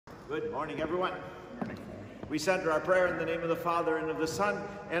Good morning, everyone. We center our prayer in the name of the Father, and of the Son,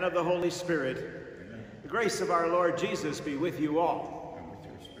 and of the Holy Spirit. Amen. The grace of our Lord Jesus be with you all. And with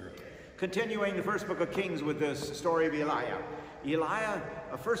your spirit. Continuing the first book of Kings with this story of Elijah.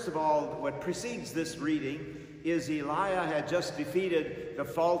 First of all, what precedes this reading is Elijah had just defeated the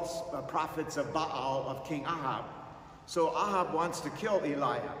false prophets of Baal of King Ahab. So Ahab wants to kill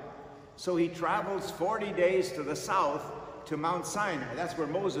Elijah. So he travels 40 days to the south to Mount Sinai. That's where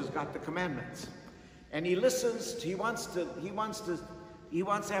Moses got the commandments. And he listens, he wants to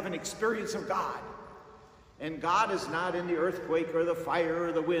have an experience of God. And God is not in the earthquake or the fire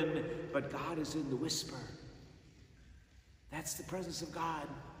or the wind, but God is in the whisper. That's the presence of God.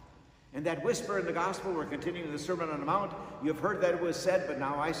 And that whisper in the gospel, we're continuing the Sermon on the Mount. You've heard that it was said, but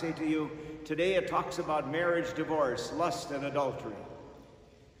now I say to you, today it talks about marriage, divorce, lust, and adultery.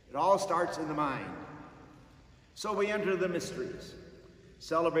 It all starts in the mind. So we enter the mysteries,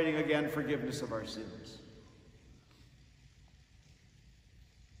 celebrating again forgiveness of our sins.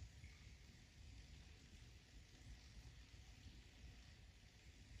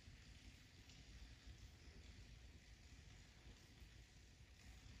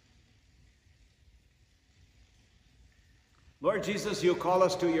 Lord Jesus, you call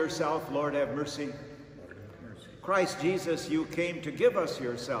us to yourself. Lord, have mercy. Lord, have mercy. Christ Jesus, you came to give us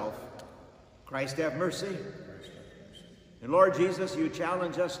yourself. Christ, have mercy. Christ, have mercy. And Lord Jesus, you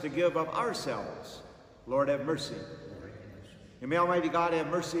challenge us to give of ourselves. Lord, have mercy. Lord, have mercy. And may Almighty God have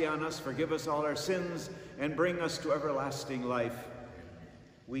mercy on us, forgive us all our sins, and bring us to everlasting life.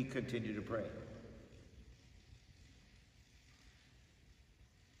 We continue to pray.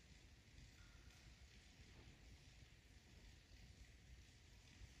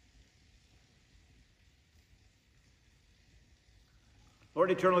 Lord,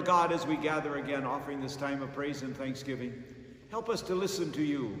 eternal God, as we gather again, offering this time of praise and thanksgiving, help us to listen to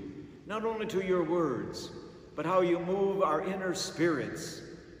you, not only to your words, but how you move our inner spirits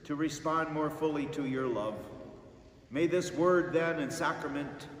to respond more fully to your love. May this word then and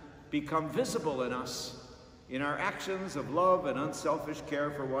sacrament become visible in us, in our actions of love and unselfish care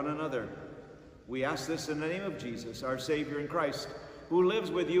for one another. We ask this in the name of Jesus, our Savior and Christ, who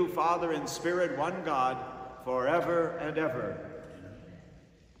lives with you, Father and Spirit, one God, forever and ever.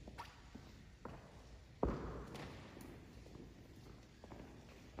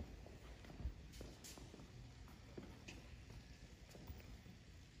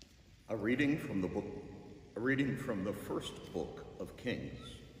 A reading from the first book of Kings.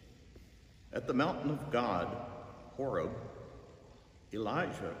 At the mountain of God, Horeb,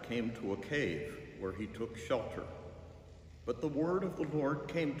 Elijah came to a cave where he took shelter. But the word of the Lord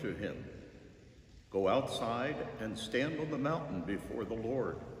came to him, "Go outside and stand on the mountain before the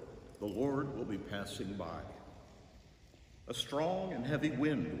Lord. The Lord will be passing by." A strong and heavy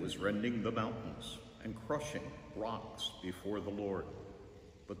wind was rending the mountains and crushing rocks before the Lord.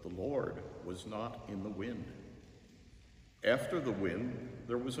 But the Lord was not in the wind. After the wind,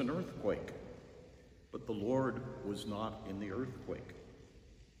 there was an earthquake, but the Lord was not in the earthquake.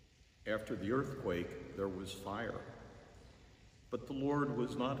 After the earthquake, there was fire, but the Lord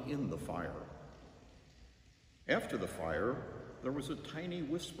was not in the fire. After the fire, there was a tiny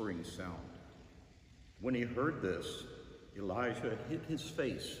whispering sound. When he heard this, Elijah hid his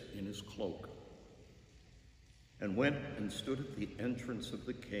face in his cloak and went and stood at the entrance of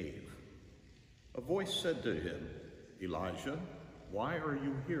the cave. A voice said to him, "Elijah, why are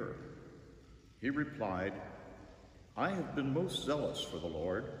you here?" He replied, "I have been most zealous for the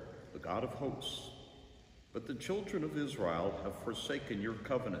Lord, the God of hosts. But the children of Israel have forsaken your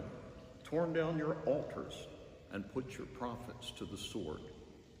covenant, torn down your altars, and put your prophets to the sword.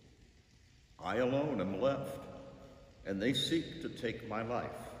 I alone am left, and they seek to take my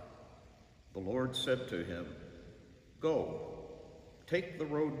life." The Lord said to him, "Go, take the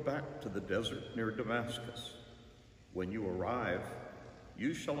road back to the desert near Damascus. When you arrive,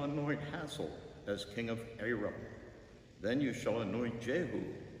 you shall anoint Hazael as king of Aram. Then you shall anoint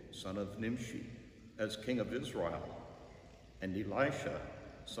Jehu, son of Nimshi, as king of Israel, and Elisha,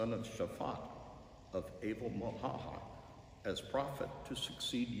 son of Shaphat, of Abel-Mahaha, as prophet to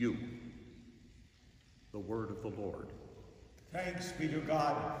succeed you." The word of the Lord. Thanks be to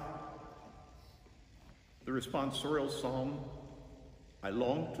God. The responsorial psalm, "I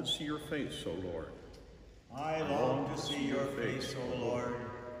long to see your face, O Lord." I long to see your face, O Lord.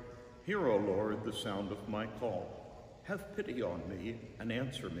 Hear, O Lord, the sound of my call. Have pity on me and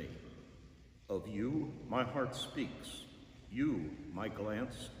answer me. Of you my heart speaks. You my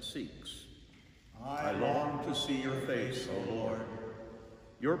glance seeks. I long to see your face, O Lord.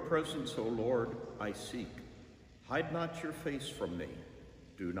 Your presence, O Lord, I seek. Hide not your face from me.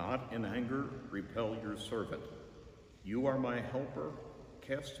 Do not in anger repel your servant. You are my helper.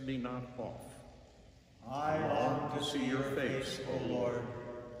 Cast me not off. I long to see your face, O Lord.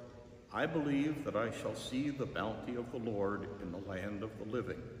 I believe that I shall see the bounty of the Lord in the land of the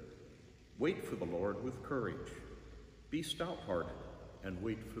living. Wait for the Lord with courage. Be stout-hearted and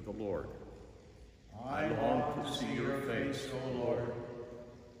wait for the Lord. I long to see your face, O Lord.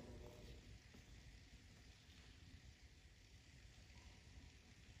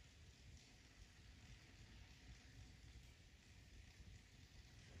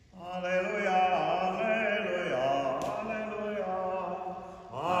 Alleluia, alleluia, alleluia,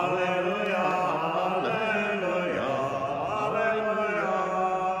 alleluia, alleluia, alleluia.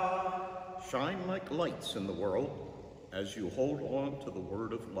 Shine like lights in the world as you hold on to the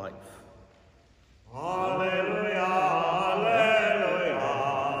word of life. Alleluia, alleluia,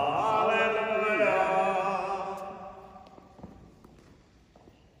 alleluia.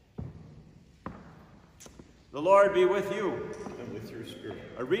 The Lord be with you. And with your spirit.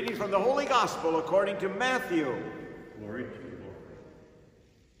 A reading from the Holy Gospel according to Matthew. Glory to you, Lord.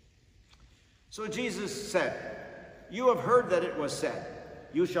 So Jesus said, "You have heard that it was said,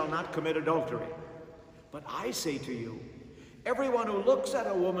 'You shall not commit adultery.' But I say to you, everyone who looks at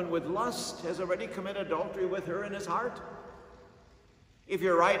a woman with lust has already committed adultery with her in his heart. If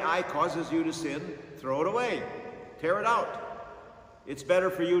your right eye causes you to sin, throw it away, tear it out. It's better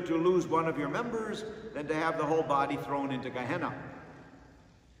for you to lose one of your members than to have the whole body thrown into Gehenna.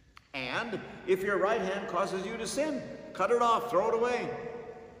 And if your right hand causes you to sin, cut it off, throw it away.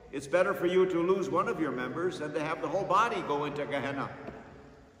 It's better for you to lose one of your members than to have the whole body go into Gehenna.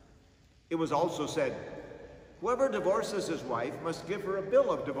 It was also said, whoever divorces his wife must give her a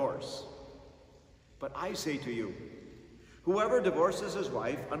bill of divorce. But I say to you, whoever divorces his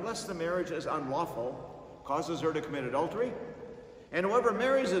wife, unless the marriage is unlawful, causes her to commit adultery, and whoever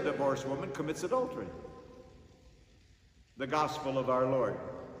marries a divorced woman commits adultery." The Gospel of our Lord.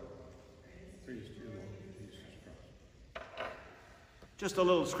 Praise to you, Lord Jesus Christ. Just a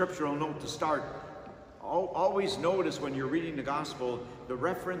little scriptural note to start. Always notice when you're reading the Gospel the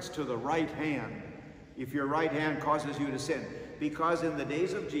reference to the right hand. If your right hand causes you to sin. Because in the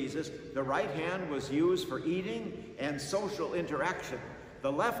days of Jesus, the right hand was used for eating and social interaction.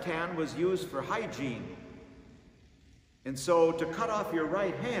 The left hand was used for hygiene. And so to cut off your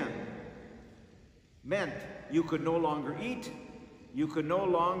right hand meant you could no longer eat, you could no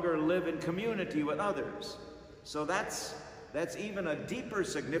longer live in community with others. So that's even a deeper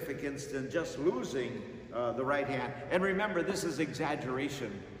significance than just losing the right hand. And remember, this is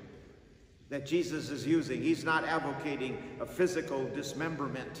exaggeration that Jesus is using. He's not advocating a physical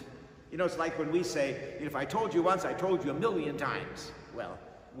dismemberment. You know, it's like when we say, if I told you once, I told you 1,000,000 times. Well,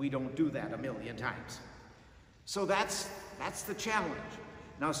 we don't do that 1,000,000 times. So that's the challenge.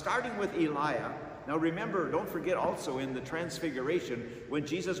 Now, starting with Elijah, now remember, don't forget also in the Transfiguration, when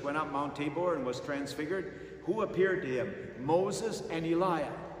Jesus went up Mount Tabor and was transfigured, who appeared to him? Moses and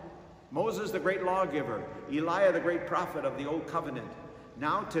Elijah. Moses, the great lawgiver. Elijah, the great prophet of the Old Covenant.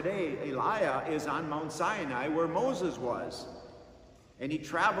 Now today, Elijah is on Mount Sinai where Moses was. And he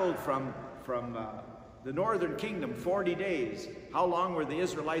traveled from the northern kingdom 40 days. How long were the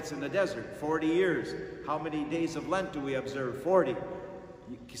Israelites in the desert? 40 years. How many days of Lent do we observe? 40.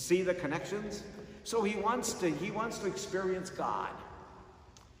 You see the connections? So he wants to experience God.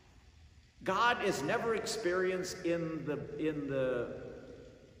 God is never experienced in the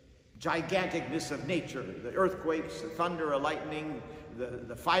giganticness of nature, the earthquakes, the thunder, the lightning,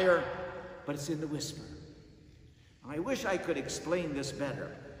 the fire, but it's in the whisper. I wish I could explain this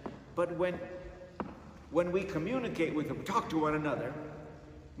better, but when we communicate with them, talk to one another,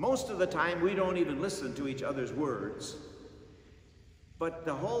 most of the time we don't even listen to each other's words. But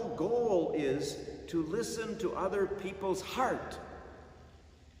the whole goal is to listen to other people's heart.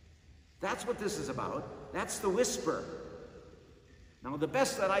 That's what this is about. That's the whisper. Now, the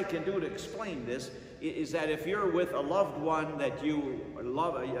best that I can do to explain this is that if you're with a loved one that you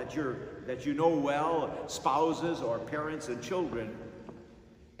love, that you know well, spouses or parents and children,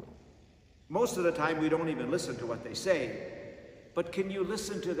 most of the time we don't even listen to what they say. But can you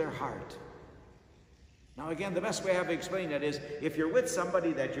listen to their heart? Now, again, the best way I have to explain that is if you're with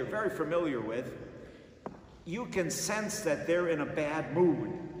somebody that you're very familiar with, you can sense that they're in a bad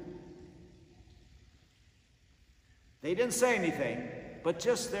mood. They didn't say anything, but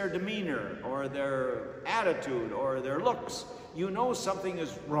just their demeanor or their attitude or their looks, you know something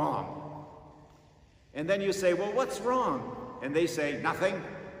is wrong. And then you say, well, what's wrong? And they say, nothing.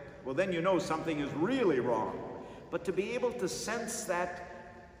 Well, then you know something is really wrong. But to be able to sense that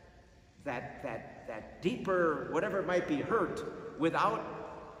deeper, whatever it might be, hurt, without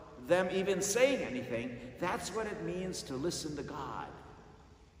them even saying anything. That's what it means to listen to God.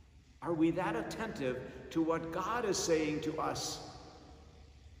 Are we that attentive to what God is saying to us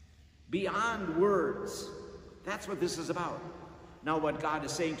beyond words? That's what this is about. Now, what God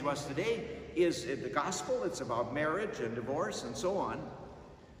is saying to us today is in the gospel. It's about marriage and divorce and so on.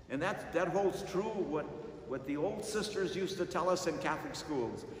 And that holds true what the old sisters used to tell us in Catholic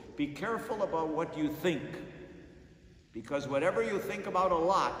schools. Be careful about what you think, because whatever you think about a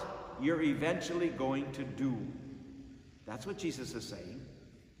lot, you're eventually going to do. That's what Jesus is saying.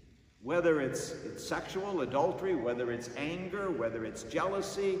 Whether it's sexual adultery, whether it's anger, whether it's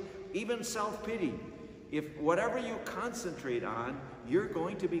jealousy, even self-pity, if whatever you concentrate on, you're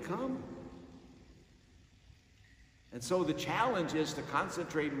going to become. And so the challenge is to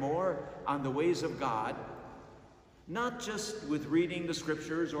concentrate more on the ways of God, not just with reading the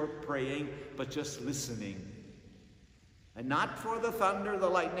scriptures or praying, but just listening. And not for the thunder, the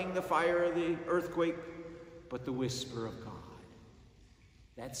lightning, the fire, the earthquake, but the whisper of God.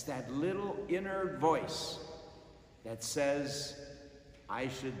 That's that little inner voice that says, I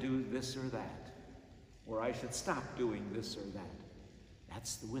should do this or that, or I should stop doing this or that.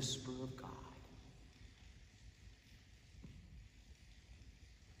 That's the whisper of God.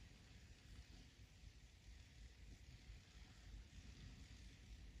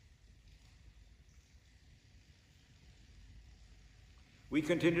 We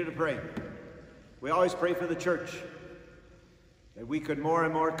continue to pray. We always pray for the church, that we could more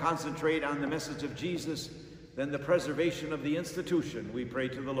and more concentrate on the message of Jesus than the preservation of the institution. We pray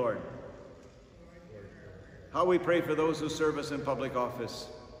to the Lord. How we pray for those who serve us in public office,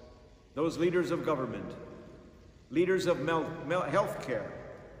 those leaders of government, leaders of health care,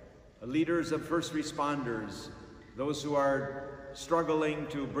 leaders of first responders, those who are struggling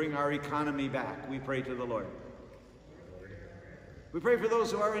to bring our economy back. We pray to the Lord. We pray for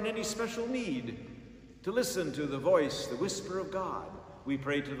those who are in any special need to listen to the voice, the whisper of God. We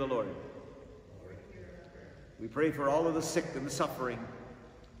pray to the Lord. We pray for all of the sick and the suffering,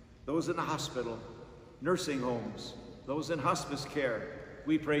 those in the hospital, nursing homes, those in hospice care.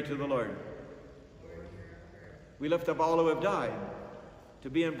 We pray to the Lord. We lift up all who have died, to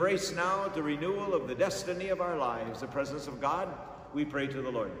be embraced now at the renewal of the destiny of our lives, the presence of God. We pray to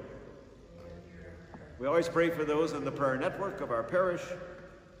the Lord. We always pray for those in the prayer network of our parish,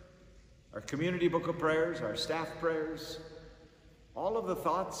 our community book of prayers, our staff prayers, all of the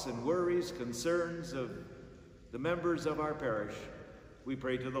thoughts and worries, concerns of the members of our parish. We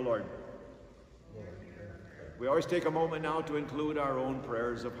pray to the Lord. We always take a moment now to include our own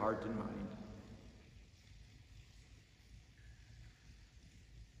prayers of heart and mind.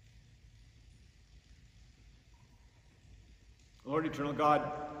 Lord, eternal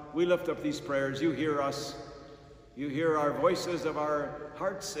God, we lift up these prayers. You hear us. You hear our voices of our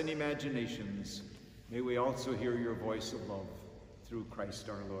hearts and imaginations. May we also hear your voice of love through Christ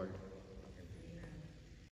our Lord.